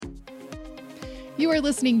You are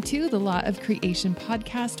listening to the Law of Creation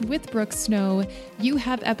podcast with Brooke Snow. You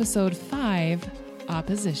have episode 5,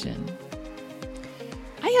 Opposition.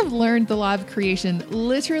 I have learned the law of creation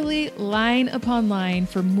literally line upon line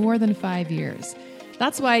for more than 5 years.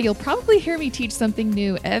 That's why you'll probably hear me teach something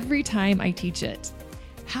new every time I teach it.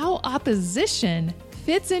 How opposition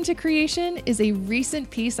fits into creation is a recent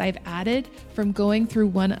piece I've added from going through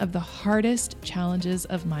one of the hardest challenges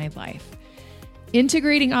of my life.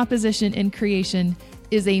 Integrating opposition in creation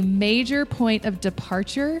is a major point of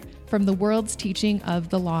departure from the world's teaching of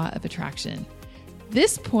the law of attraction.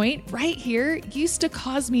 This point right here used to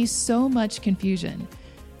cause me so much confusion.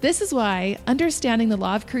 This is why understanding the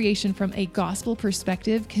law of creation from a gospel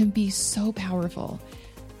perspective can be so powerful.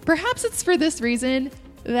 Perhaps it's for this reason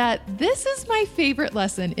that this is my favorite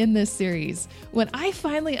lesson in this series. When I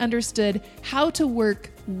finally understood how to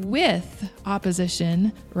work with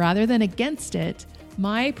opposition rather than against it,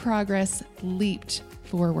 my progress leaped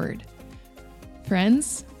forward.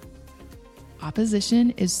 Friends,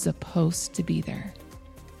 opposition is supposed to be there.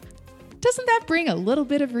 Doesn't that bring a little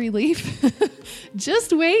bit of relief?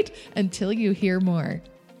 Just wait until you hear more.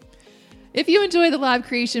 If you enjoy the Law of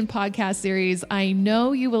Creation podcast series, I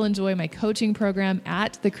know you will enjoy my coaching program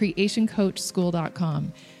at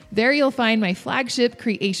thecreationcoachschool.com. There you'll find my flagship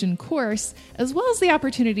creation course, as well as the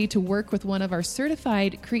opportunity to work with one of our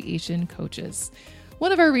certified creation coaches.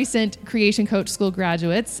 One of our recent Creation Coach School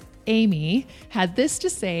graduates, Amy, had this to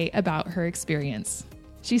say about her experience.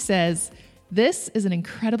 She says, "This is an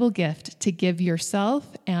incredible gift to give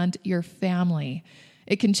yourself and your family.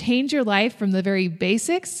 It can change your life from the very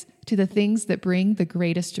basics to the things that bring the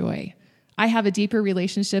greatest joy. I have a deeper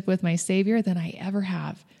relationship with my Savior than I ever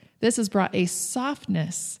have. This has brought a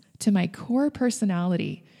softness to my core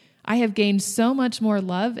personality. I have gained so much more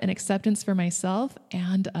love and acceptance for myself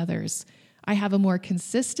and others. I have a more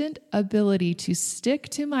consistent ability to stick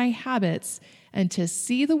to my habits and to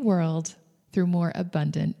see the world through more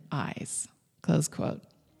abundant eyes." Close quote.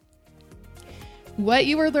 What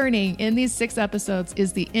you are learning in these 6 episodes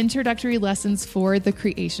is the introductory lessons for the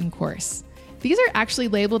creation course. These are actually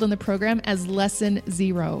labeled in the program as Lesson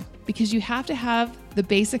 0 because you have to have the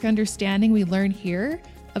basic understanding we learn here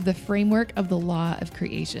of the framework of the law of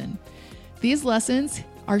creation. These lessons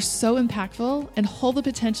are so impactful and hold the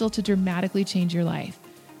potential to dramatically change your life.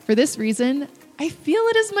 For this reason, I feel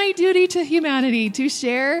it is my duty to humanity to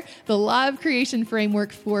share the law of creation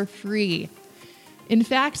framework for free. In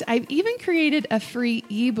fact, I've even created a free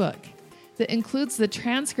ebook that includes the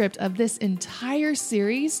transcript of this entire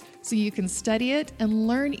series so you can study it and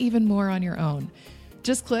learn even more on your own.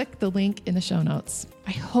 Just click the link in the show notes.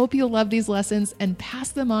 I hope you'll love these lessons and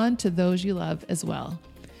pass them on to those you love as well.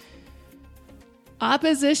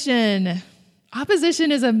 Opposition.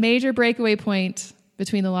 Opposition is a major breakaway point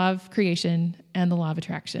between the law of creation and the law of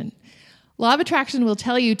attraction. Law of attraction will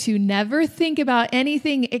tell you to never think about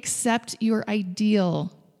anything except your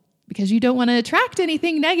ideal because you don't want to attract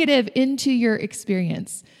anything negative into your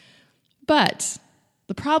experience. But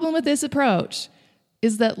the problem with this approach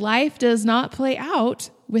is that life does not play out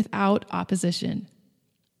without opposition.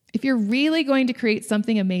 If you're really going to create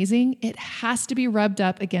something amazing, it has to be rubbed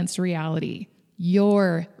up against reality,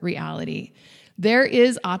 your reality. There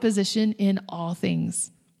is opposition in all things,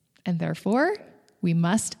 and therefore, we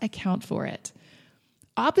must account for it.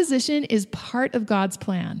 Opposition is part of God's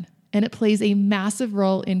plan, and it plays a massive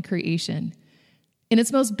role in creation. In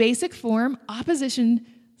its most basic form, opposition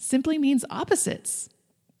simply means opposites.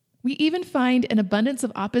 We even find an abundance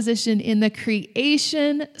of opposition in the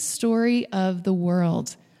creation story of the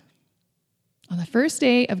world. On the first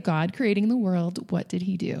day of God creating the world, what did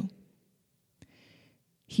he do?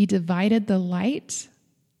 He divided the light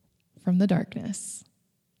from the darkness.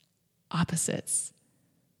 Opposites.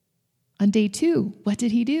 On day 2, what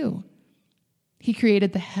did he do? He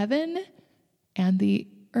created the heaven and the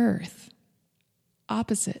earth.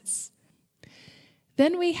 Opposites.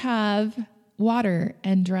 Then we have water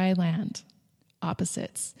and dry land.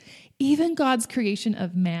 Opposites. Even God's creation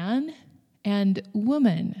of man and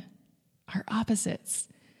woman are opposites.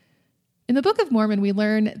 In the Book of Mormon, we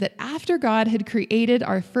learn that after God had created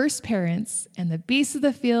our first parents and the beasts of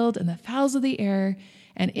the field and the fowls of the air,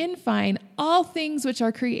 and in fine, all things which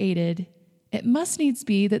are created, it must needs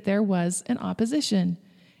be that there was an opposition,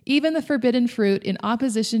 even the forbidden fruit in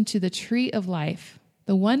opposition to the tree of life,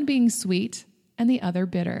 the one being sweet and the other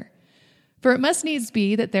bitter. For it must needs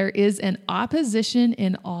be that there is an opposition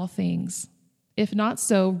in all things. If not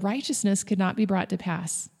so, righteousness could not be brought to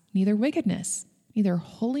pass, neither wickedness, neither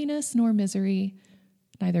holiness nor misery,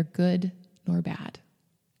 neither good nor bad.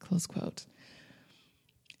 Close quote.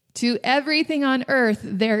 To everything on earth,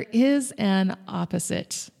 there is an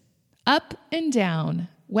opposite. Up and down,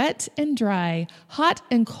 wet and dry, hot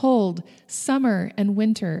and cold, summer and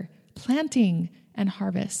winter, planting and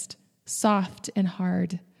harvest, soft and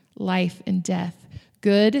hard, life and death,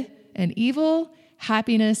 good and evil,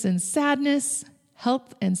 happiness and sadness,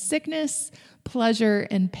 health and sickness, pleasure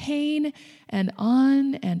and pain, and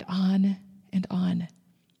on and on and on.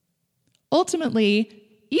 Ultimately,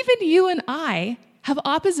 even you and I have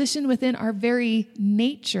opposition within our very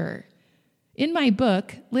nature. In my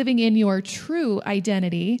book, Living in Your True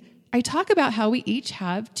Identity, I talk about how we each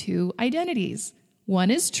have two identities.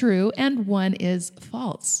 One is true and one is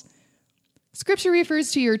false. Scripture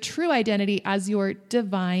refers to your true identity as your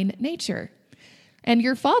divine nature, and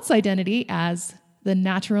your false identity as the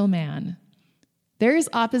natural man. There is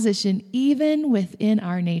opposition even within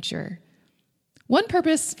our nature. One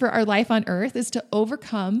purpose for our life on earth is to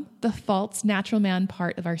overcome the false natural man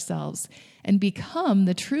part of ourselves and become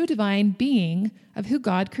the true divine being of who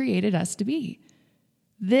God created us to be.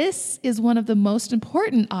 This is one of the most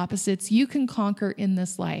important opposites you can conquer in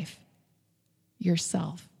this life: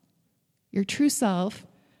 yourself, your true self,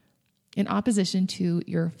 in opposition to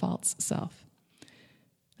your false self.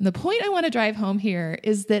 And the point I want to drive home here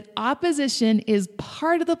is that opposition is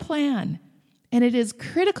part of the plan. And it is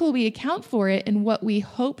critical we account for it in what we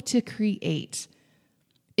hope to create.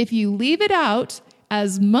 If you leave it out,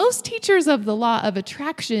 as most teachers of the law of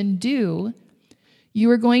attraction do, you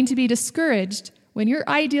are going to be discouraged when your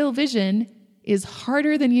ideal vision is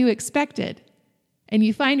harder than you expected, and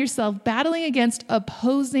you find yourself battling against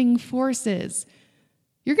opposing forces.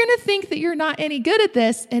 You're going to think that you're not any good at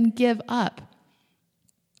this and give up.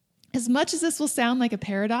 As much as this will sound like a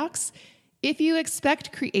paradox, if you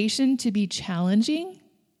expect creation to be challenging,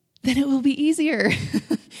 then it will be easier.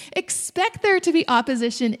 Expect there to be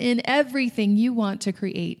opposition in everything you want to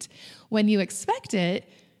create. When you expect it,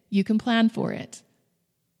 you can plan for it.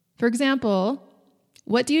 For example,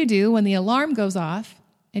 what do you do when the alarm goes off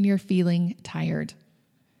and you're feeling tired?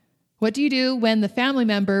 What do you do when the family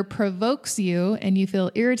member provokes you and you feel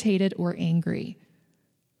irritated or angry?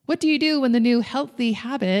 What do you do when the new healthy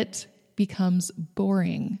habit becomes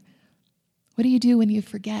boring? What do you do when you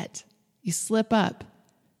forget, you slip up,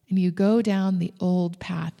 and you go down the old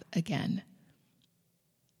path again?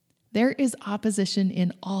 There is opposition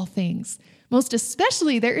in all things. Most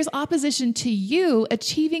especially, there is opposition to you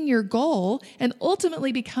achieving your goal and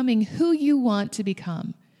ultimately becoming who you want to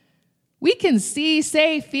become. We can see,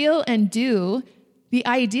 say, feel, and do the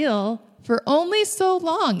ideal for only so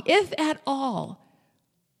long, if at all.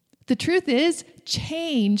 The truth is,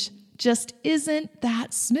 change just isn't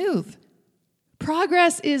that smooth.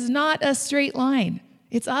 Progress is not a straight line.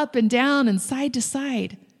 It's up and down and side to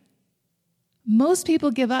side. Most people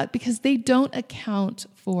give up because they don't account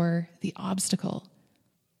for the obstacle.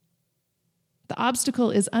 The obstacle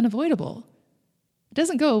is unavoidable. It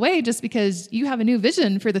doesn't go away just because you have a new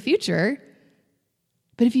vision for the future.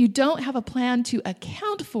 But if you don't have a plan to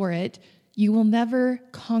account for it, you will never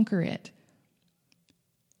conquer it.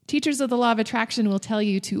 Teachers of the law of attraction will tell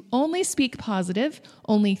you to only speak positive,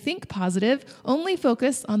 only think positive, only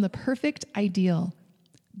focus on the perfect ideal.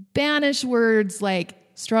 Banish words like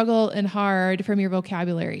struggle and hard from your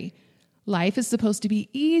vocabulary. Life is supposed to be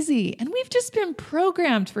easy, and we've just been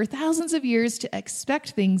programmed for thousands of years to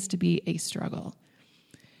expect things to be a struggle.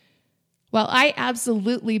 While I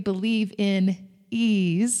absolutely believe in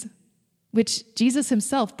ease, which Jesus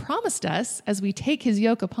himself promised us as we take his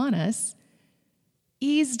yoke upon us,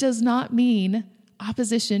 ease does not mean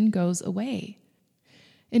opposition goes away.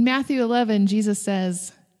 In Matthew 11, Jesus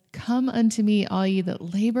says, "Come unto me, all ye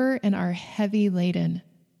that labor and are heavy laden,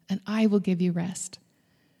 and I will give you rest.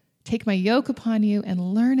 Take my yoke upon you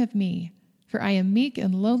and learn of me, for I am meek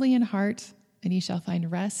and lowly in heart, and ye shall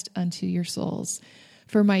find rest unto your souls.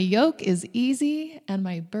 For my yoke is easy and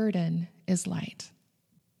my burden is light."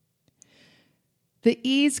 The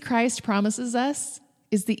ease Christ promises us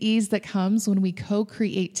is the ease that comes when we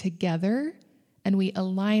co-create together and we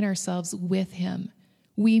align ourselves with him.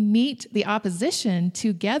 We meet the opposition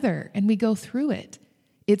together and we go through it.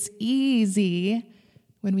 It's easy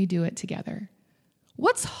when we do it together.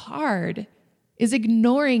 What's hard is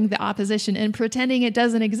ignoring the opposition and pretending it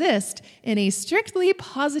doesn't exist in a strictly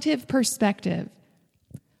positive perspective.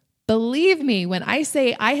 Believe me when I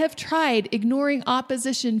say I have tried ignoring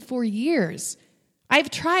opposition for years. I've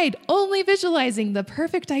tried only visualizing the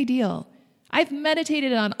perfect ideal. I've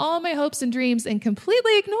meditated on all my hopes and dreams and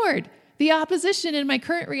completely ignored the opposition in my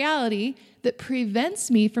current reality that prevents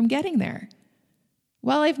me from getting there.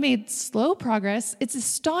 While I've made slow progress, it's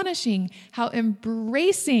astonishing how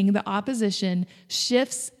embracing the opposition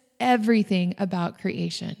shifts everything about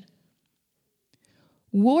creation.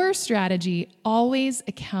 War strategy always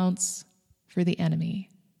accounts for the enemy.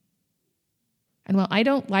 And while I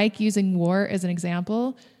don't like using war as an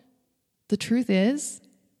example, the truth is,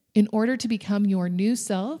 in order to become your new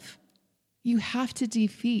self, you have to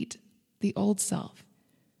defeat the old self.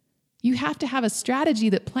 You have to have a strategy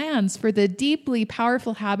that plans for the deeply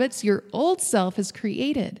powerful habits your old self has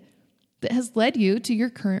created that has led you to your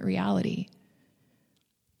current reality.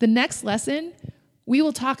 The next lesson, we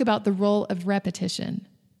will talk about the role of repetition.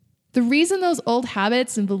 The reason those old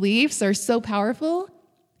habits and beliefs are so powerful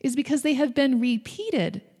is because they have been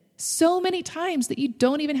repeated so many times that you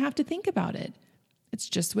don't even have to think about it. It's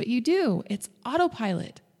just what you do. It's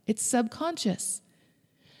autopilot. It's subconscious.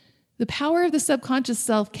 The power of the subconscious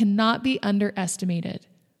self cannot be underestimated.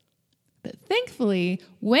 But thankfully,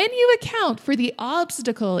 when you account for the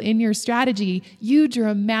obstacle in your strategy, you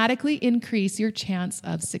dramatically increase your chance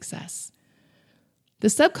of success. The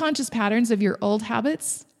subconscious patterns of your old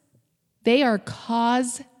habits, they are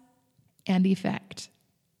cause and effect.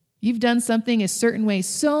 You've done something a certain way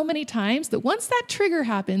so many times that once that trigger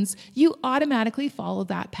happens, you automatically follow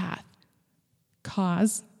that path.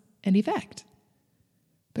 Cause and effect.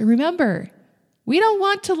 But remember, we don't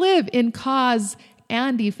want to live in cause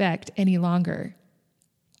and effect any longer.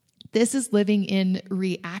 This is living in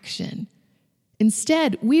reaction.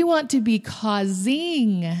 Instead, we want to be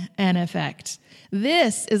causing an effect.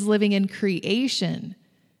 This is living in creation.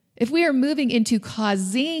 If we are moving into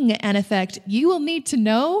causing an effect, you will need to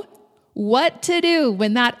know what to do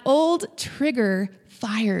when that old trigger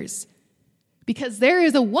fires. Because there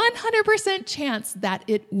is a 100% chance that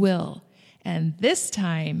it will. And this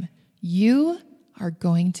time, you are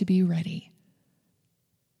going to be ready.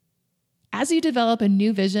 As you develop a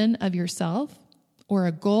new vision of yourself or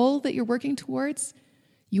a goal that you're working towards,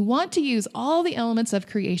 you want to use all the elements of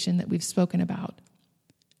creation that we've spoken about.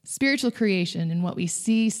 Spiritual creation in what we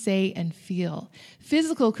see, say, and feel.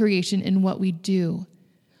 Physical creation in what we do.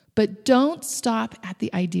 But don't stop at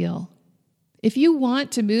the ideal. If you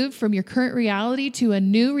want to move from your current reality to a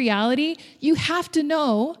new reality, you have to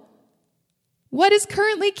know what is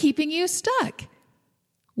currently keeping you stuck.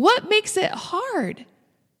 What makes it hard?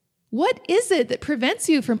 What is it that prevents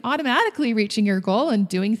you from automatically reaching your goal and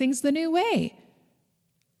doing things the new way?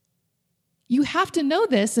 You have to know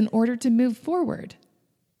this in order to move forward.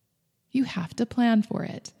 You have to plan for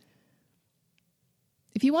it.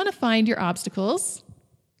 If you want to find your obstacles,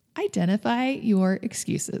 identify your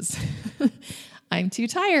excuses. I'm too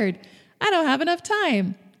tired. I don't have enough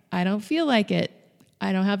time. I don't feel like it.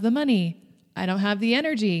 I don't have the money. I don't have the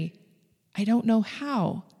energy. I don't know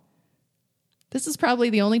how. This is probably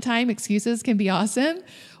the only time excuses can be awesome.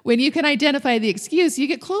 When you can identify the excuse, you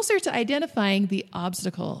get closer to identifying the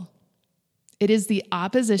obstacle. It is the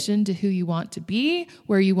opposition to who you want to be,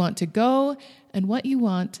 where you want to go, and what you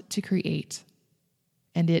want to create.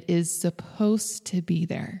 And it is supposed to be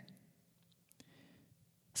there.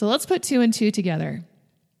 So let's put 2 and 2 together.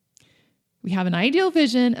 We have an ideal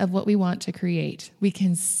vision of what we want to create. We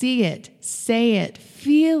can see it, say it,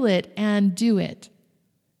 feel it, and do it.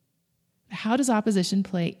 How does opposition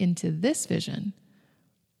play into this vision?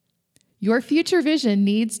 Your future vision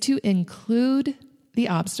needs to include the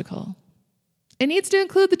obstacle. It needs to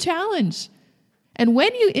include the challenge. And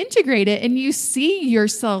when you integrate it and you see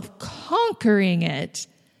yourself conquering it,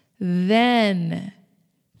 then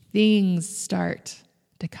things start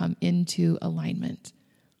to come into alignment.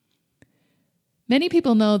 Many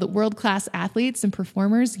people know that world-class athletes and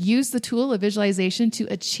performers use the tool of visualization to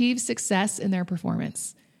achieve success in their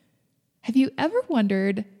performance. Have you ever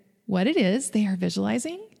wondered what it is they are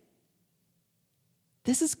visualizing?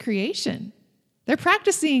 This is creation. They're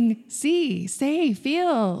practicing see, say,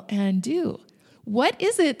 feel, and do. What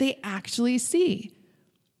is it they actually see?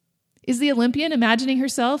 Is the Olympian imagining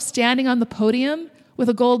herself standing on the podium with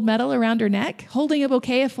a gold medal around her neck, holding a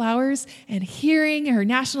bouquet of flowers and hearing her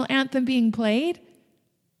national anthem being played?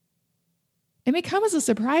 It may come as a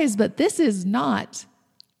surprise, but this is not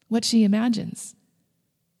what she imagines.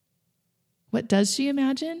 What does she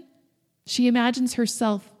imagine? She imagines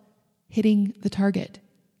herself hitting the target.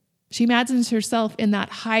 She imagines herself in that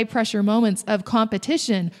high-pressure moments of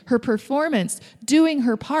competition, her performance, doing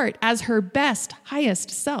her part as her best, highest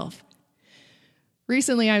self.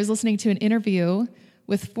 Recently, I was listening to an interview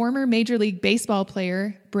with former Major League Baseball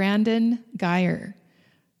player Brandon Guyer.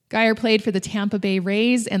 Guyer played for the Tampa Bay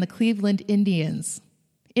Rays and the Cleveland Indians.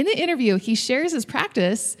 In the interview, he shares his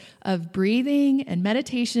practice of breathing and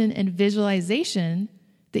meditation and visualization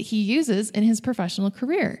that he uses in his professional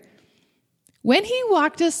career. When he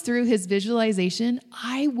walked us through his visualization,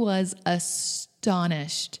 I was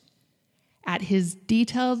astonished. at his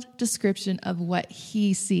detailed description of what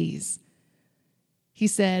he sees. He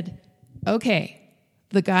said, okay,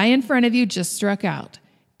 the guy in front of you just struck out.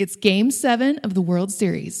 It's Game 7 of the World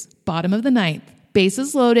Series, bottom of the ninth,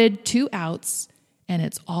 bases loaded, 2 outs, and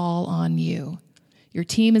it's all on you. Your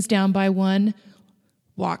team is down by 1.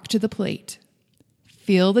 Walk to the plate.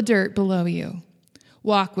 Feel the dirt below you.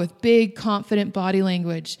 Walk with big, confident body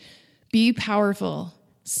language. Be powerful.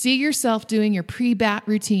 See yourself doing your pre-bat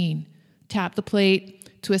routine. Tap the plate,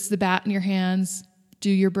 twist the bat in your hands, do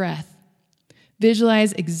your breath.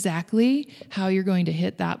 Visualize exactly how you're going to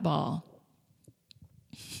hit that ball.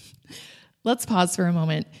 Let's pause for a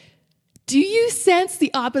moment. Do you sense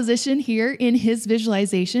the opposition here in his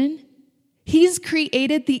visualization? He's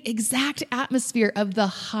created the exact atmosphere of the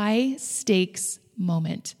high-stakes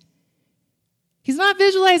moment. He's not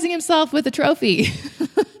visualizing himself with a trophy.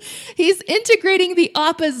 He's integrating the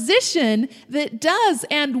opposition that does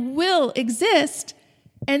and will exist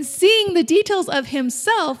and seeing the details of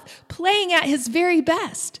himself playing at his very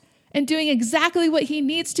best and doing exactly what he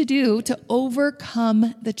needs to do to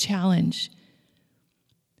overcome the challenge.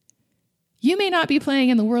 You may not be playing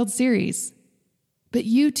in the World Series, but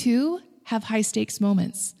you too have high-stakes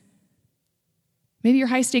moments. Maybe your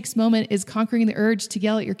high-stakes moment is conquering the urge to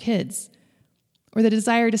yell at your kids, or the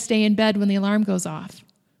desire to stay in bed when the alarm goes off,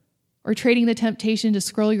 or trading the temptation to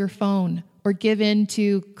scroll your phone or give in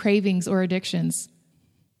to cravings or addictions.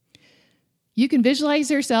 You can visualize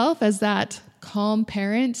yourself as that calm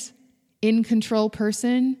parent, in-control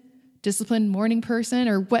person, disciplined morning person,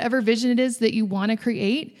 or whatever vision it is that you want to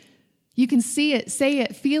create. You can see it, say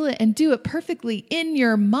it, feel it, and do it perfectly in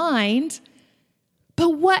your mind. But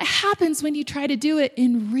what happens when you try to do it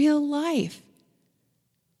in real life?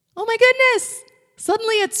 Oh my goodness!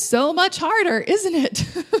 Suddenly it's so much harder, isn't it?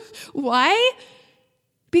 Why?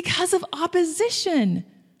 Because of opposition.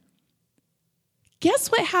 Guess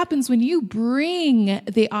what happens when you bring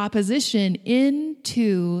the opposition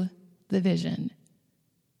into the vision?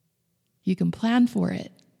 You can plan for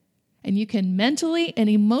it, and you can mentally and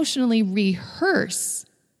emotionally rehearse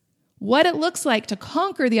what it looks like to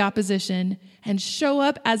conquer the opposition and show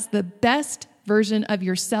up as the best version of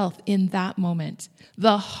yourself in that moment,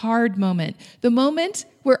 the hard moment, the moment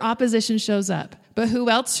where opposition shows up. But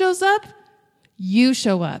who else shows up? You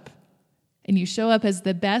show up. And you show up as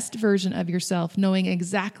the best version of yourself, knowing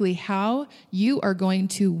exactly how you are going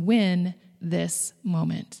to win this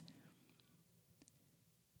moment.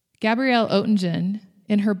 Gabrielle Oettingen,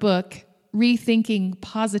 in her book, Rethinking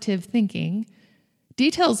Positive Thinking,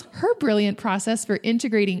 details her brilliant process for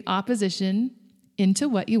integrating opposition into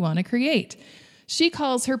what you want to create. She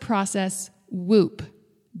calls her process WOOP,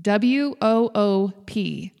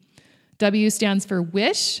 W-O-O-P. W stands for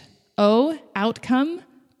wish, O, outcome,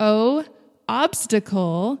 O,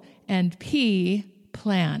 obstacle, and P,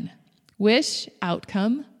 plan. Wish,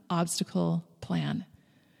 outcome, obstacle, plan.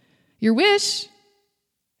 Your wish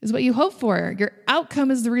is what you hope for. Your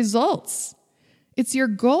outcome is the results. It's your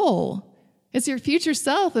goal. It's your future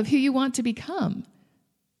self of who you want to become.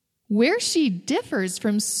 Where she differs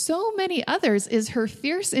from so many others is her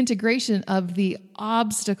fierce integration of the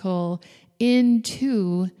obstacle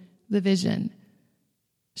into the vision.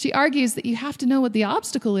 She argues that you have to know what the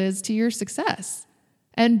obstacle is to your success.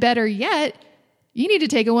 And better yet, you need to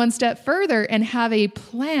take it one step further and have a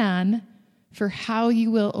plan for how you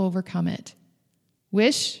will overcome it.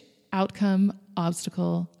 Wish, outcome,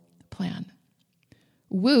 obstacle, plan.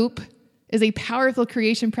 WOOP is a powerful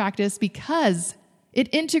creation practice because it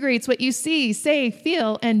integrates what you see, say,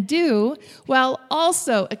 feel, and do while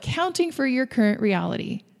also accounting for your current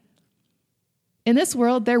reality. In this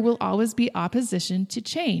world, there will always be opposition to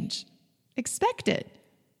change. Expect it.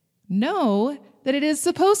 Know that it is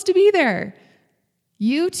supposed to be there.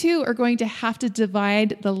 You too are going to have to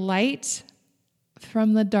divide the light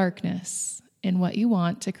from the darkness in what you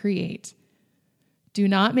want to create. Do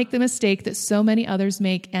not make the mistake that so many others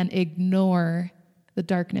make and ignore the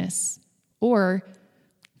darkness or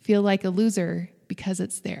feel like a loser because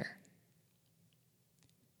it's there.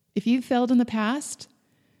 If you've failed in the past,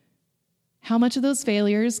 how much of those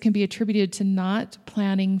failures can be attributed to not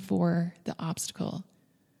planning for the obstacle?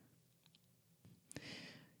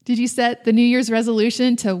 Did you set the New Year's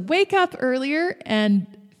resolution to wake up earlier and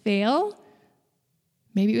fail?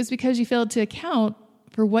 Maybe it was because you failed to account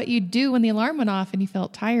for what you'd do when the alarm went off and you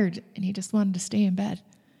felt tired and you just wanted to stay in bed.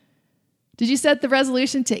 Did you set the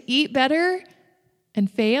resolution to eat better and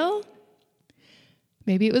fail?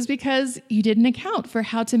 Maybe it was because you didn't account for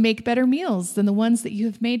how to make better meals than the ones that you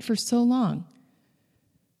have made for so long.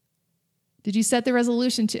 Did you set the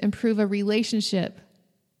resolution to improve a relationship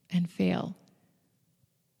and fail?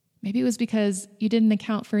 Maybe it was because you didn't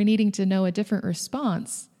account for needing to know a different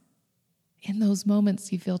response. In those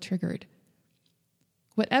moments, you feel triggered.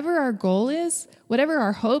 Whatever our goal is, whatever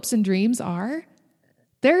our hopes and dreams are,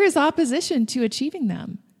 there is opposition to achieving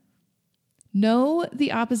them. Know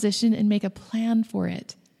the opposition and make a plan for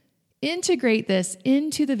it. Integrate this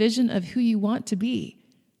into the vision of who you want to be.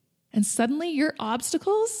 And suddenly your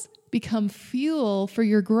obstacles become fuel for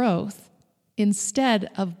your growth instead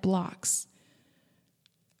of blocks.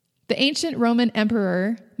 The ancient Roman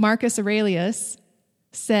emperor, Marcus Aurelius,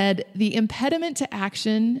 said, "The impediment to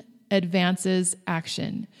action advances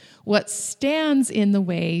action. What stands in the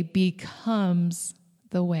way becomes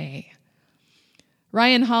the way."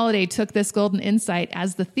 Ryan Holiday took this golden insight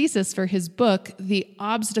as the thesis for his book, The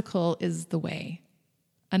Obstacle is the Way.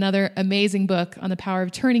 Another amazing book on the power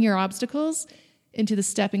of turning your obstacles into the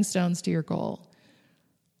stepping stones to your goal.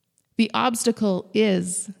 The obstacle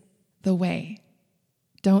is the way.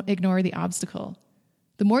 Don't ignore the obstacle.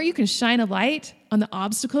 The more you can shine a light on the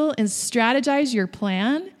obstacle and strategize your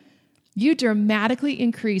plan, you dramatically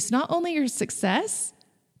increase not only your success,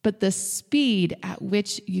 but the speed at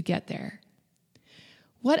which you get there.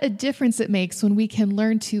 What a difference it makes when we can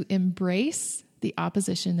learn to embrace the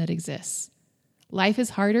opposition that exists. Life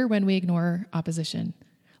is harder when we ignore opposition.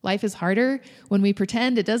 Life is harder when we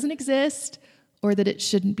pretend it doesn't exist or that it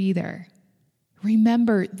shouldn't be there.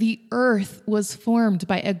 Remember, the earth was formed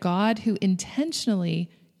by a God who intentionally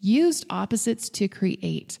used opposites to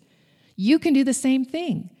create. You can do the same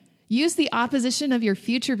thing. Use the opposition of your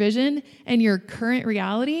future vision and your current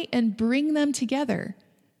reality and bring them together.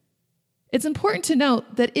 It's important to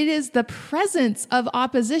note that it is the presence of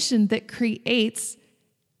opposition that creates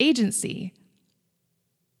agency.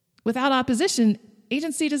 Without opposition,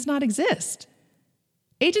 agency does not exist.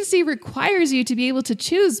 Agency requires you to be able to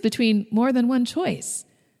choose between more than one choice.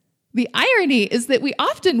 The irony is that we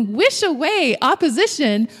often wish away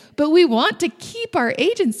opposition, but we want to keep our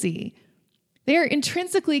agency. They are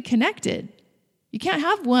intrinsically connected. You can't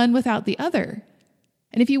have one without the other.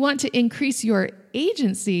 And if you want to increase your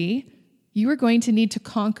agency, you are going to need to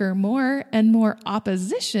conquer more and more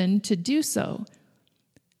opposition to do so.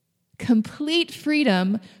 Complete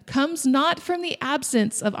freedom comes not from the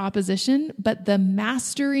absence of opposition, but the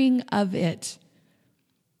mastering of it.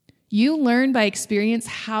 You learn by experience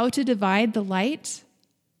how to divide the light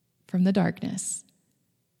from the darkness.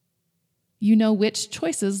 You know which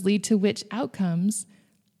choices lead to which outcomes,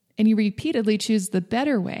 and you repeatedly choose the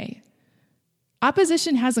better way.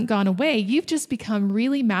 Opposition hasn't gone away. You've just become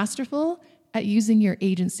really masterful at using your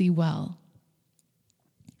agency well.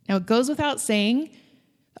 Now, it goes without saying,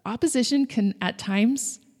 opposition can at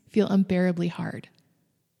times feel unbearably hard,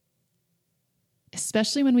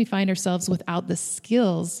 especially when we find ourselves without the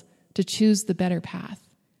skills to choose the better path.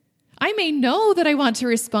 I may know that I want to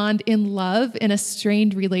respond in love in a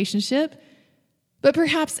strained relationship, but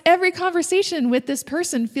perhaps every conversation with this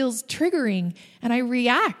person feels triggering and I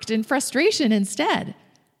react in frustration instead.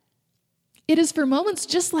 It is for moments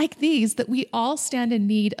just like these that we all stand in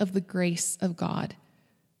need of the grace of God,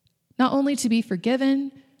 not only to be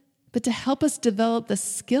forgiven, but to help us develop the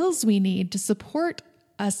skills we need to support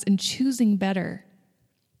us in choosing better,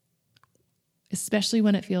 especially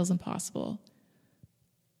when it feels impossible.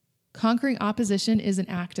 Conquering opposition is an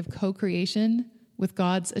act of co-creation with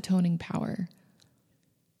God's atoning power.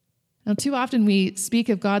 Now, too often we speak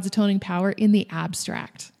of God's atoning power in the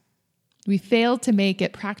abstract. We fail to make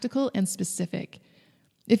it practical and specific.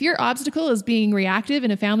 If your obstacle is being reactive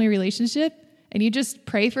in a family relationship and you just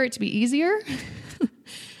pray for it to be easier,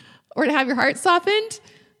 or to have your heart softened,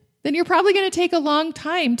 then you're probably going to take a long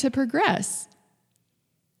time to progress.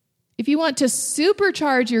 If you want to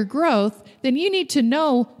supercharge your growth, then you need to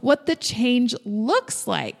know what the change looks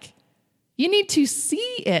like. You need to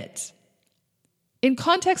see it in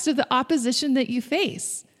context of the opposition that you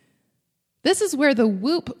face. This is where the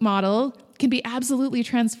WHOOP model can be absolutely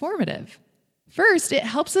transformative. First, it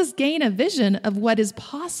helps us gain a vision of what is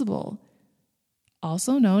possible,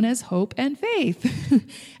 also known as hope and faith.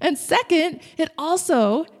 And second, it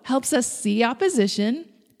also helps us see opposition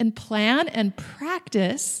and plan and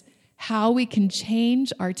practice how we can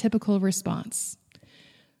change our typical response,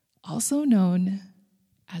 also known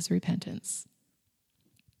as repentance.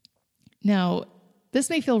 Now, this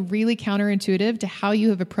may feel really counterintuitive to how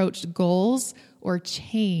you have approached goals or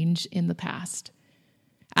change in the past.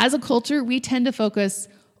 As a culture, we tend to focus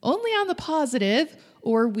only on the positive,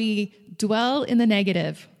 or we dwell in the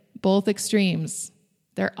negative, both extremes.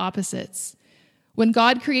 They're opposites. When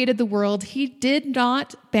God created the world, he did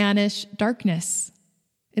not banish darkness.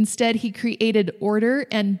 Instead, he created order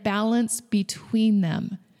and balance between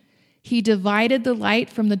them. He divided the light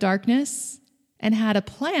from the darkness and had a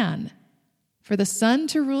plan for the sun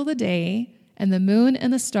to rule the day and the moon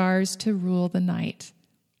and the stars to rule the night.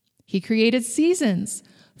 He created seasons.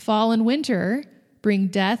 Fall and winter bring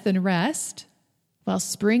death and rest, while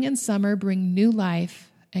spring and summer bring new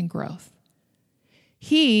life and growth.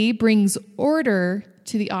 He brings order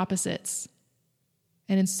to the opposites,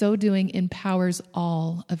 and in so doing empowers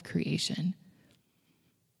all of creation.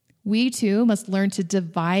 We too must learn to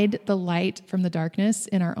divide the light from the darkness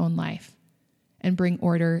in our own life and bring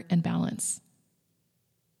order and balance.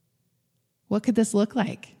 What could this look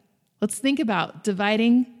like? Let's think about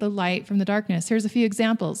dividing the light from the darkness. Here's a few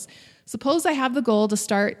examples. Suppose I have the goal to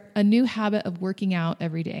start a new habit of working out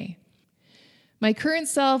every day. My current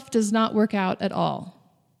self does not work out at all.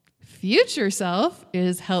 Future self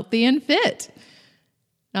is healthy and fit.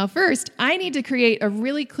 Now, first, I need to create a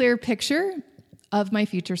really clear picture of my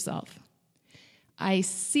future self. I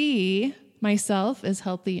see myself as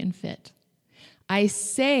healthy and fit. I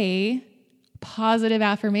say positive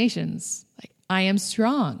affirmations like, I am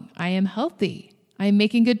strong, I am healthy, I am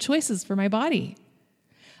making good choices for my body.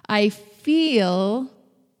 I feel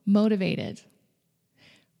motivated.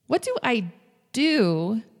 What do I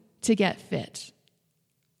do to get fit?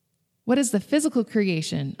 What is the physical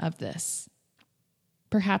creation of this?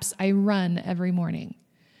 Perhaps I run every morning.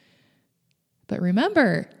 But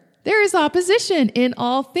remember, there is opposition in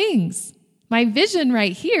all things. My vision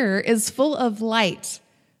right here is full of light,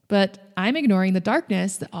 but I'm ignoring the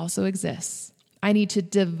darkness that also exists. I need to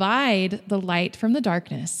divide the light from the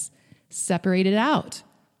darkness, separate it out.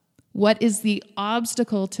 What is the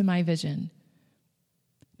obstacle to my vision?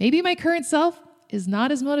 Maybe my current self is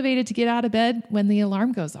not as motivated to get out of bed when the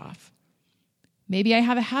alarm goes off. Maybe I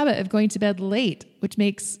have a habit of going to bed late, which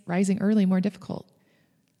makes rising early more difficult.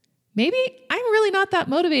 Maybe I'm really not that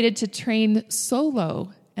motivated to train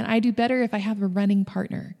solo, and I do better if I have a running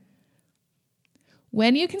partner.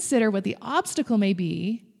 When you consider what the obstacle may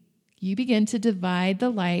be, you begin to divide the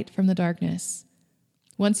light from the darkness.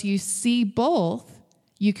 Once you see both,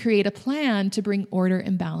 you create a plan to bring order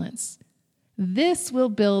and balance. This will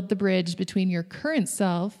build the bridge between your current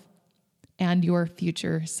self and your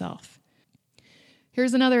future self.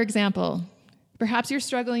 Here's another example. Perhaps you're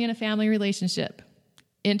struggling in a family relationship.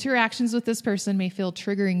 Interactions with this person may feel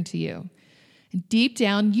triggering to you. Deep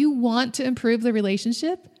down, you want to improve the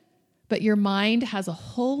relationship, but your mind has a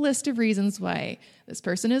whole list of reasons why this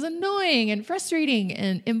person is annoying and frustrating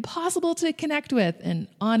and impossible to connect with, and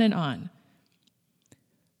on and on.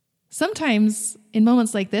 Sometimes, in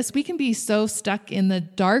moments like this, we can be so stuck in the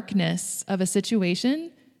darkness of a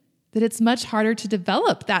situation that it's much harder to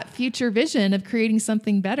develop that future vision of creating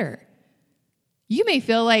something better. You may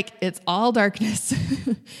feel like it's all darkness.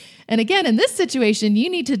 And again, in this situation, you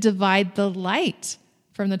need to divide the light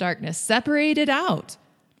from the darkness, separate it out.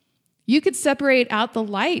 You could separate out the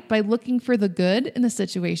light by looking for the good in the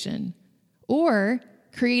situation or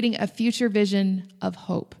creating a future vision of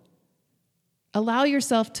hope. Allow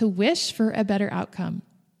yourself to wish for a better outcome.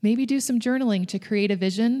 Maybe do some journaling to create a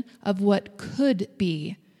vision of what could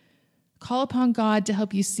be. Call upon God to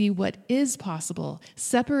help you see what is possible.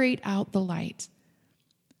 Separate out the light.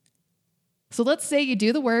 So let's say you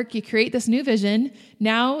do the work, you create this new vision.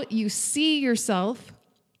 Now you see yourself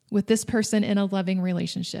with this person in a loving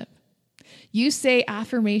relationship. You say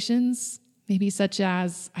affirmations, maybe such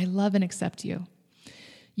as, I love and accept you.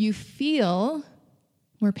 You feel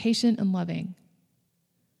more patient and loving.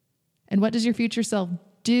 And what does your future self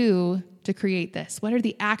do to create this? What are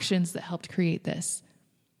the actions that helped create this?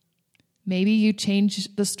 Maybe you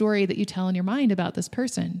change the story that you tell in your mind about this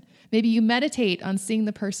person. Maybe you meditate on seeing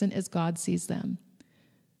the person as God sees them.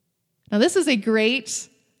 Now, this is a great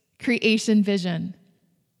creation vision.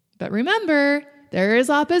 But remember, there is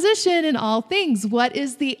opposition in all things. What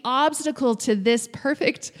is the obstacle to this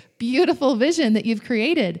perfect, beautiful vision that you've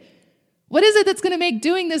created? What is it that's going to make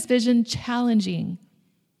doing this vision challenging?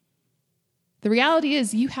 The reality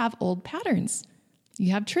is you have old patterns.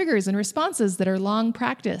 You have triggers and responses that are long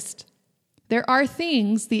practiced. There are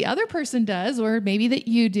things the other person does, or maybe that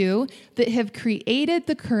you do, that have created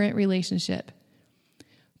the current relationship.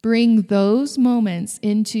 Bring those moments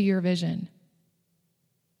into your vision.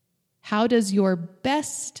 How does your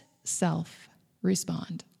best self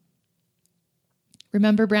respond?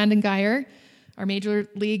 Remember Brandon Guyer, our Major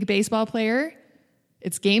League Baseball player?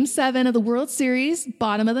 It's Game 7 of the World Series,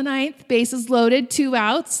 bottom of the ninth, bases loaded, 2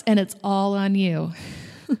 outs, and it's all on you.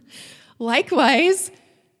 Likewise,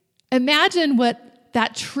 imagine what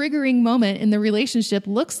that triggering moment in the relationship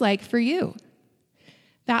looks like for you.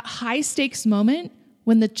 That high-stakes moment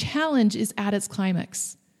when the challenge is at its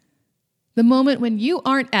climax. The moment when you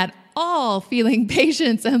aren't at all feeling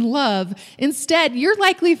patience and love. Instead, you're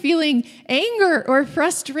likely feeling anger or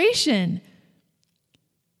frustration.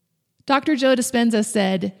 Dr. Joe Dispenza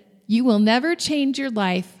said, "You will never change your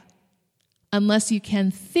life unless you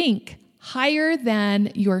can think higher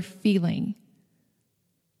than you're feeling."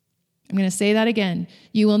 I'm going to say that again.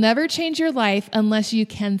 You will never change your life unless you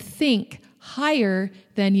can think higher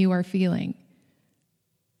than you are feeling.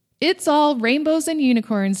 It's all rainbows and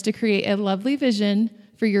unicorns to create a lovely vision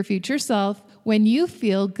for your future self when you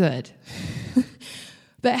feel good.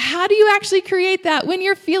 But how do you actually create that when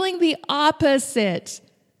you're feeling the opposite?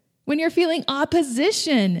 When you're feeling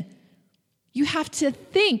opposition, you have to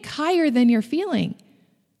think higher than you're feeling.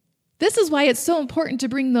 This is why it's so important to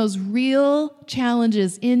bring those real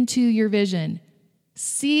challenges into your vision.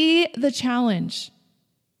 See the challenge.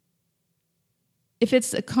 If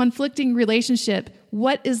it's a conflicting relationship,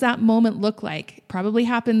 what does that moment look like? It probably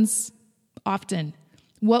happens often.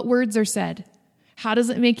 What words are said? How does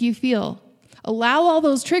it make you feel? Allow all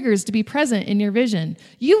those triggers to be present in your vision.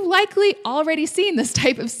 You've likely already seen this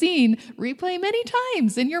type of scene replay many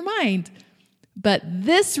times in your mind. But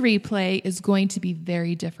this replay is going to be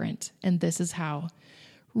very different, and this is how.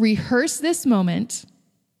 Rehearse this moment,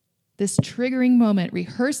 this triggering moment.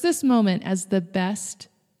 Rehearse this moment as the best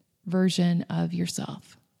version of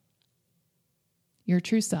yourself, your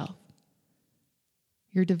true self,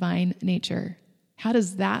 your divine nature. How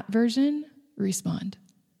does that version respond?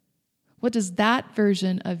 What does that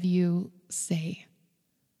version of you say?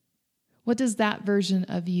 What does that version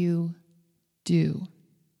of you do?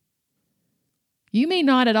 You may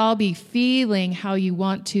not at all be feeling how you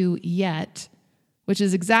want to yet, which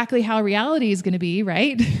is exactly how reality is going to be,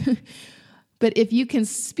 right? But if you can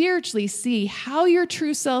spiritually see how your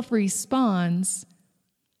true self responds,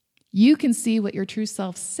 you can see what your true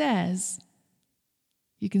self says.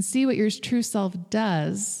 You can see what your true self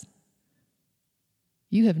does.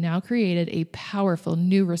 You have now created a powerful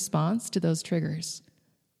new response to those triggers.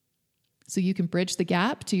 So you can bridge the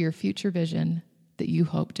gap to your future vision that you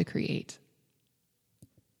hope to create.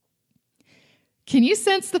 Can you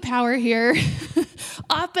sense the power here?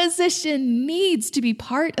 Opposition needs to be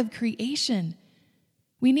part of creation.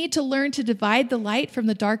 We need to learn to divide the light from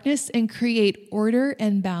the darkness and create order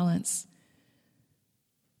and balance.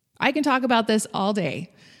 I can talk about this all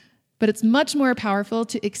day, but it's much more powerful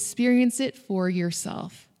to experience it for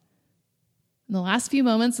yourself. In the last few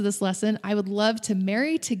moments of this lesson, I would love to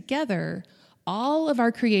marry together all of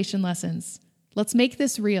our creation lessons. Let's make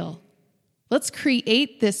this real. Let's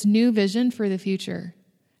create this new vision for the future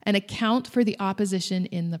and account for the opposition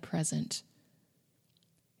in the present.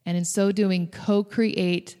 And in so doing,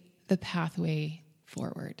 co-create the pathway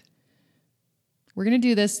forward. We're going to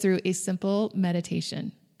do this through a simple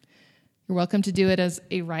meditation. You're welcome to do it as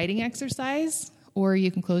a writing exercise, or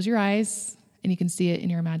you can close your eyes and you can see it in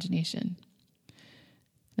your imagination.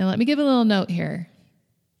 Now, let me give a little note here.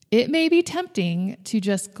 It may be tempting to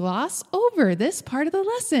just gloss over this part of the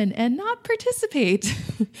lesson and not participate.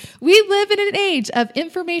 We live in an age of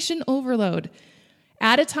information overload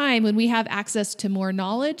at a time when we have access to more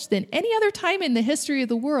knowledge than any other time in the history of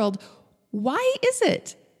the world. Why is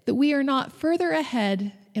it that we are not further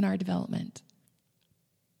ahead in our development?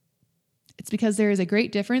 It's because there is a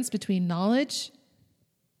great difference between knowledge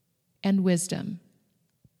and wisdom.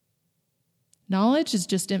 Knowledge is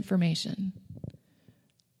just information.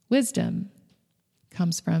 Wisdom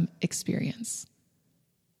comes from experience.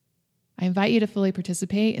 I invite you to fully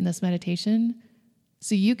participate in this meditation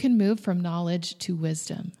so you can move from knowledge to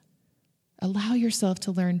wisdom. Allow yourself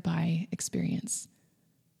to learn by experience.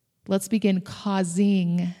 Let's begin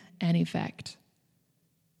causing an effect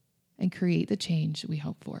and create the change we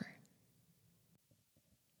hope for.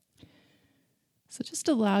 So just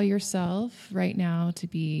allow yourself right now to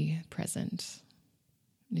be present.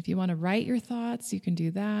 And if you want to write your thoughts, you can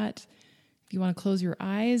do that. If you want to close your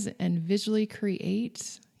eyes and visually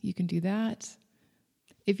create, you can do that.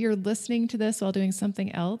 If you're listening to this while doing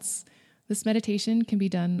something else, this meditation can be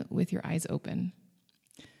done with your eyes open.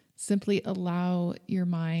 Simply allow your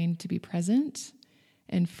mind to be present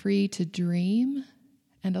and free to dream,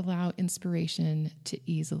 and allow inspiration to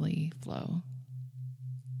easily flow.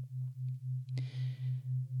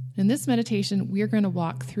 In this meditation, we are going to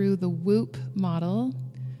walk through the WOOP model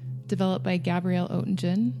developed by Gabrielle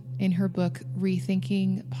Oettingen in her book,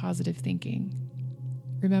 Rethinking Positive Thinking.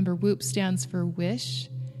 Remember, WOOP stands for wish,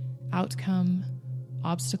 outcome,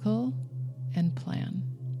 obstacle, and plan.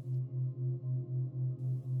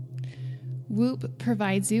 WOOP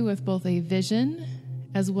provides you with both a vision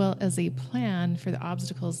as well as a plan for the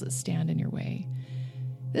obstacles that stand in your way.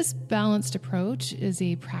 This balanced approach is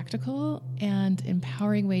a practical and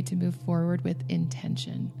empowering way to move forward with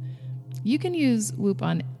intention. You can use Whoop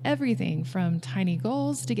on everything from tiny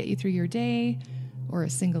goals to get you through your day or a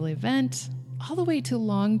single event, all the way to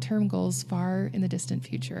long-term goals far in the distant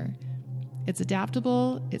future. It's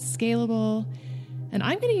adaptable, it's scalable, and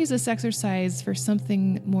I'm going to use this exercise for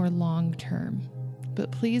something more long-term.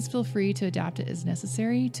 But please feel free to adapt it as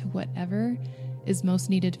necessary to whatever is most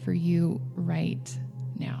needed for you right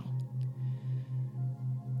now.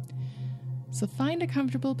 So find a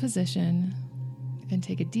comfortable position and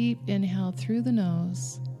take a deep inhale through the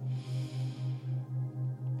nose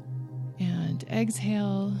and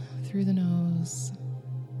exhale through the nose.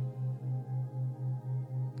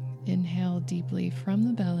 Inhale deeply from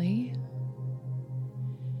the belly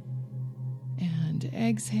and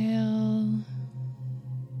exhale.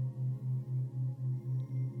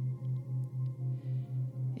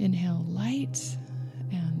 Inhale light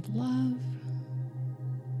and love.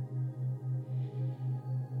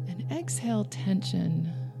 And exhale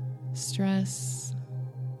tension, stress,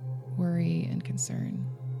 worry, and concern.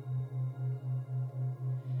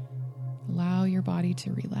 Allow your body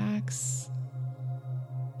to relax,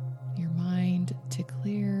 your mind to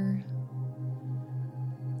clear,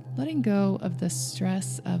 letting go of the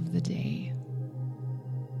stress of the day.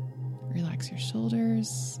 Relax your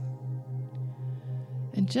shoulders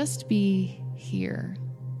and just be here,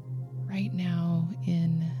 right now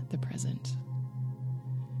in the present.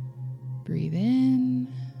 Breathe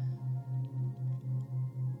in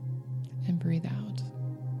and breathe out.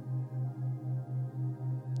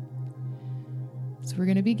 So we're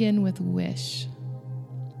going to begin with wish.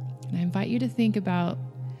 And I invite you to think about,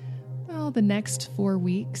 the next 4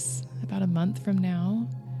 weeks, about a month from now.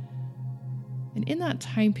 And in that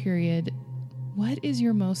time period, what is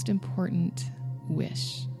your most important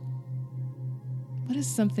wish? What is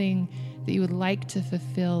something that you would like to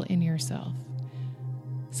fulfill in yourself?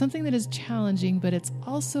 Something that is challenging, but it's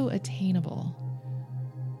also attainable.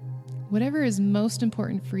 Whatever is most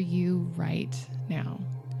important for you right now.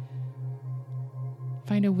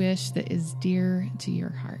 Find a wish that is dear to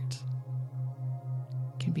your heart.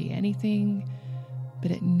 It can be anything,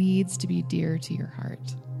 but it needs to be dear to your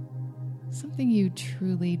heart. Something you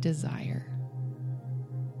truly desire.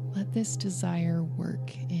 Let this desire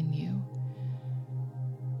work in you.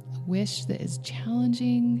 A wish that is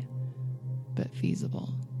challenging, but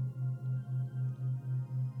feasible.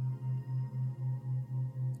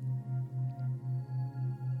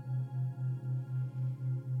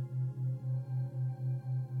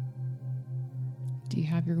 Do you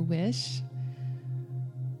have your wish?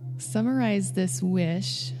 Summarize this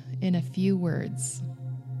wish in a few words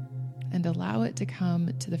and allow it to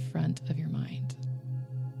come to the front of your mind.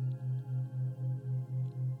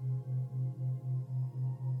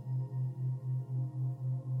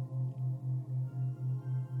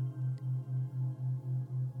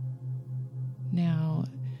 Now,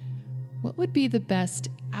 what would be the best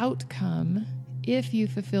outcome if you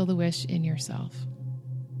fulfill the wish in yourself?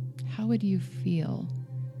 How would you feel?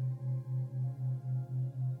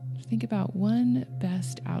 Think about one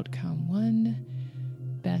best outcome, one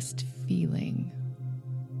best feeling.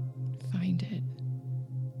 Find it.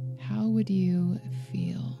 How would you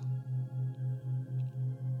feel?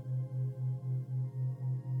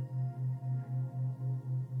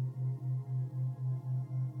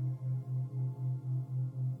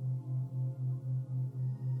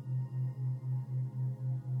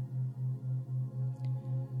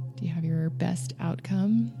 Do you have your best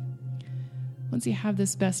outcome? Once you have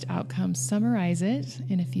this best outcome, summarize it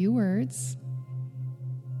in a few words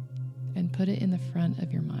and put it in the front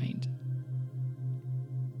of your mind.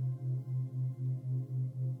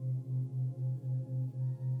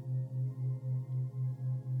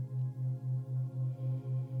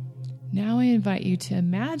 Now I invite you to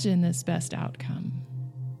imagine this best outcome.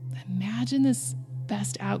 Imagine this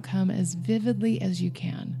best outcome as vividly as you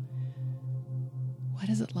can. What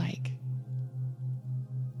is it like?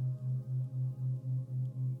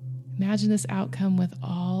 Imagine this outcome with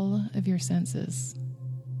all of your senses.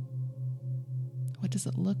 What does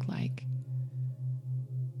it look like?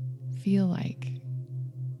 Feel like?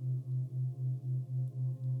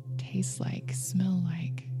 Taste like? Smell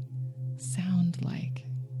like? Sound like?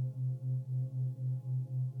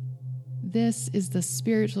 This is the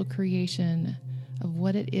spiritual creation of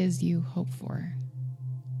what it is you hope for.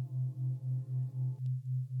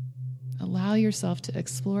 Allow yourself to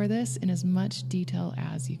explore this in as much detail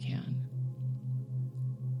as you can.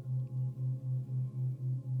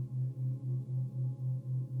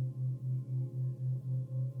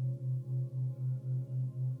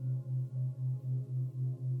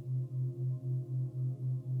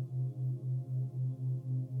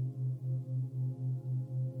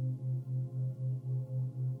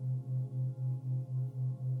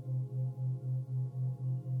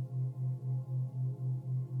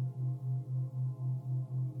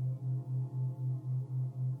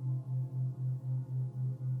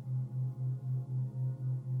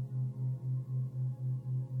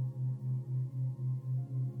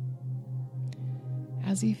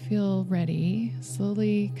 As you feel ready,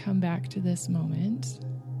 slowly come back to this moment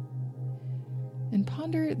and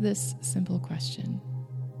ponder this simple question.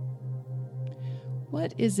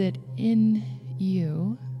 What is it in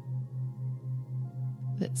you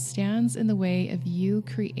that stands in the way of you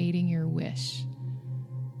creating your wish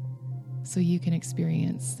so you can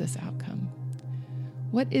experience this outcome?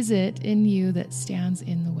 What is it in you that stands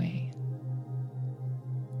in the way?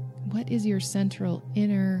 What is your central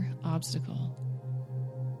inner obstacle?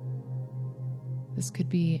 This could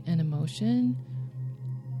be an emotion,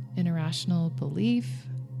 an irrational belief,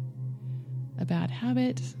 a bad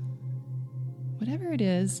habit. Whatever it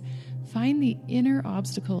is, find the inner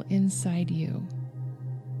obstacle inside you.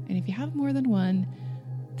 And if you have more than one,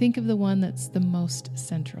 think of the one that's the most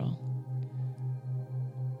central.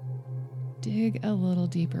 Dig a little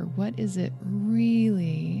deeper. What is it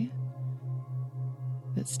really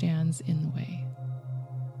that stands in the way?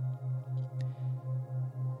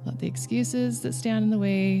 Let the excuses that stand in the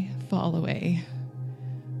way fall away.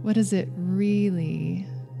 What is it really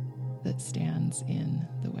that stands in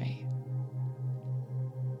the way?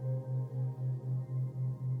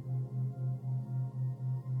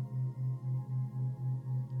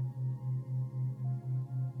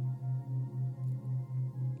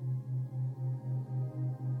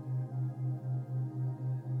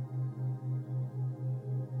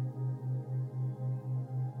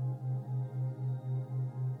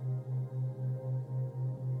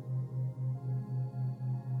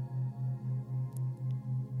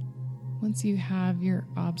 Once you have your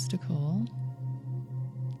obstacle,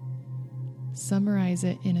 summarize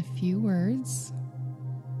it in a few words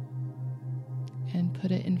and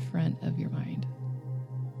put it in front of your mind.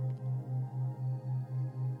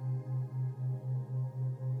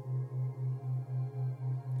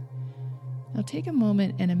 Now take a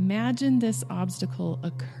moment and imagine this obstacle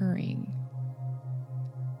occurring.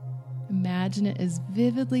 Imagine it as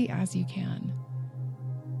vividly as you can.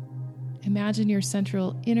 Imagine your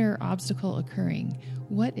central inner obstacle occurring.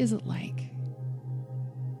 What is it like?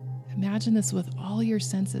 Imagine this with all your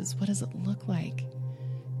senses. What does it look like,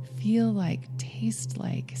 feel like, taste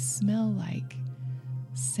like, smell like,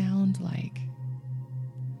 sound like?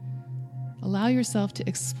 Allow yourself to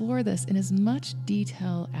explore this in as much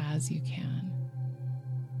detail as you can.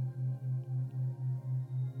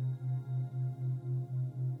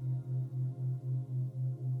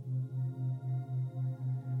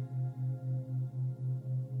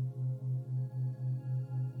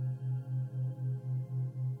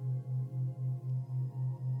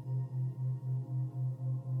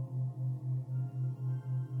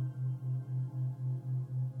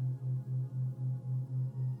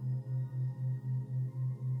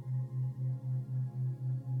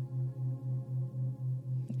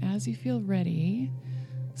 As you feel ready,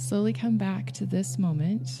 slowly come back to this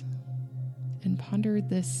moment and ponder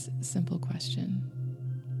this simple question.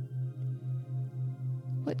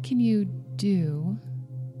 What can you do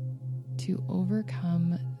to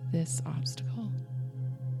overcome this obstacle?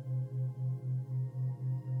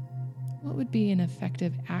 What would be an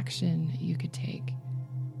effective action you could take?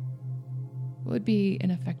 What would be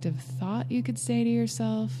an effective thought you could say to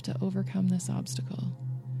yourself to overcome this obstacle?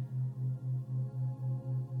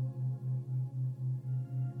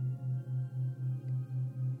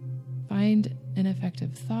 Find an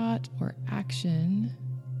effective thought or action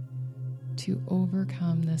to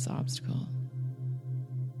overcome this obstacle.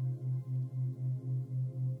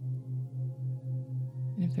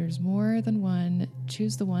 And if there's more than one,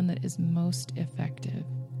 choose the one that is most effective.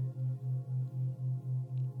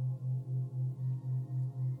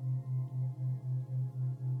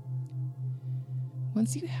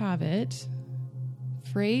 Once you have it,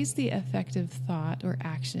 phrase the effective thought or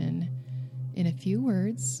action in a few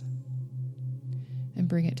words and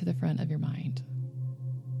bring it to the front of your mind.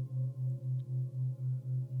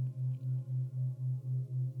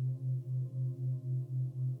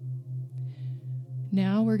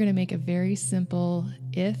 Now we're going to make a very simple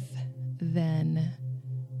if-then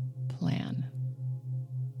plan.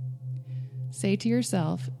 Say to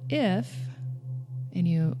yourself, if, and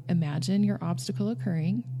you imagine your obstacle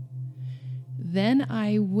occurring, then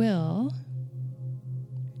I will,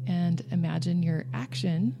 and imagine your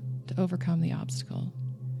action to overcome the obstacle.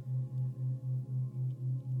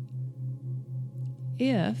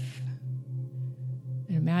 If,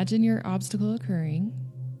 and imagine your obstacle occurring,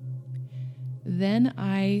 then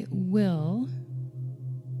I will,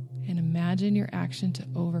 and imagine your action to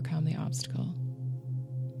overcome the obstacle.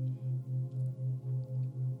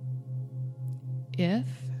 If,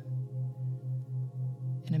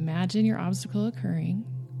 and imagine your obstacle occurring,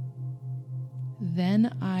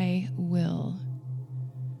 then I will,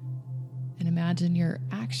 and imagine your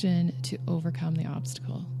action to overcome the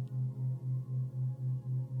obstacle.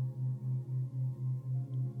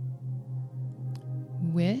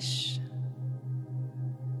 Wish.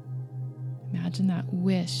 Imagine that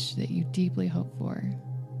wish that you deeply hope for.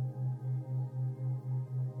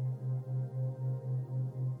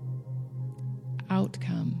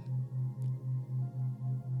 Outcome.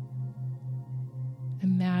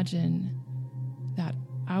 Imagine that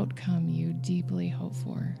outcome you deeply hope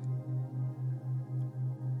for.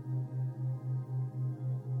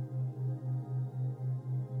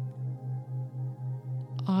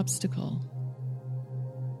 Obstacle.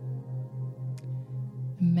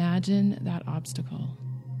 Imagine that obstacle.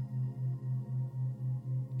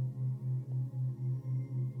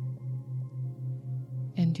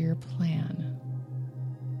 And your plan.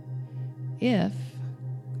 If,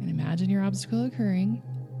 and imagine your obstacle occurring,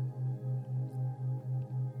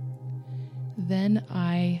 then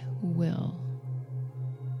I will.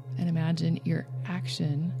 And imagine your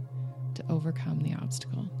action to overcome the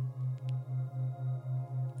obstacle.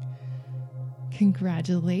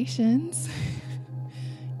 Congratulations.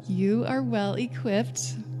 You are well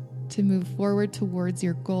equipped to move forward towards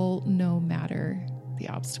your goal no matter the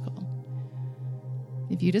obstacle.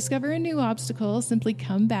 If you discover a new obstacle, simply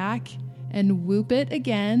come back and whoop it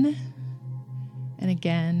again and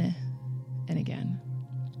again and again.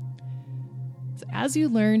 So as you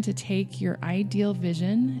learn to take your ideal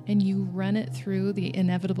vision and you run it through the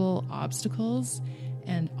inevitable obstacles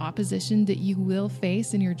and opposition that you will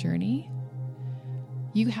face in your journey,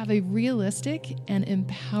 you have a realistic and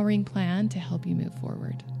empowering plan to help you move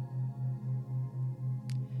forward.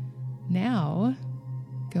 Now,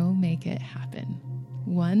 go make it happen,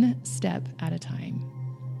 one step at a time.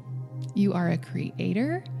 You are a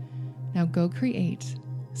creator. Now go create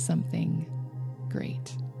something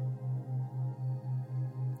great.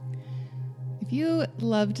 If you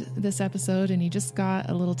loved this episode and you just got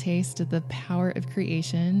a little taste of the power of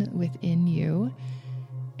creation within you,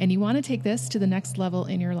 and you want to take this to the next level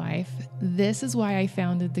in your life, this is why I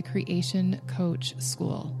founded the Creation Coach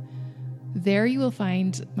School. There you will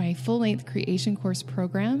find my full-length creation course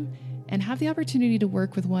program and have the opportunity to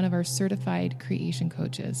work with one of our certified creation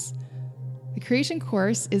coaches. The creation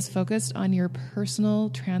course is focused on your personal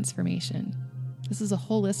transformation. This is a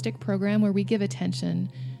holistic program where we give attention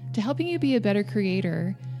to helping you be a better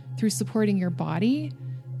creator through supporting your body,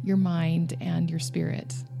 your mind, and your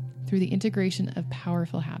spirit through the integration of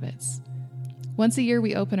powerful habits. Once a year,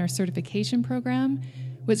 we open our certification program,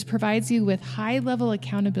 which provides you with high-level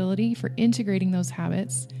accountability for integrating those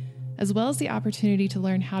habits, as well as the opportunity to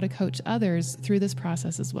learn how to coach others through this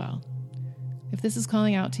process as well. If this is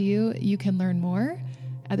calling out to you, you can learn more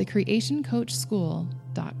at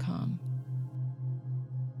thecreationcoachschool.com.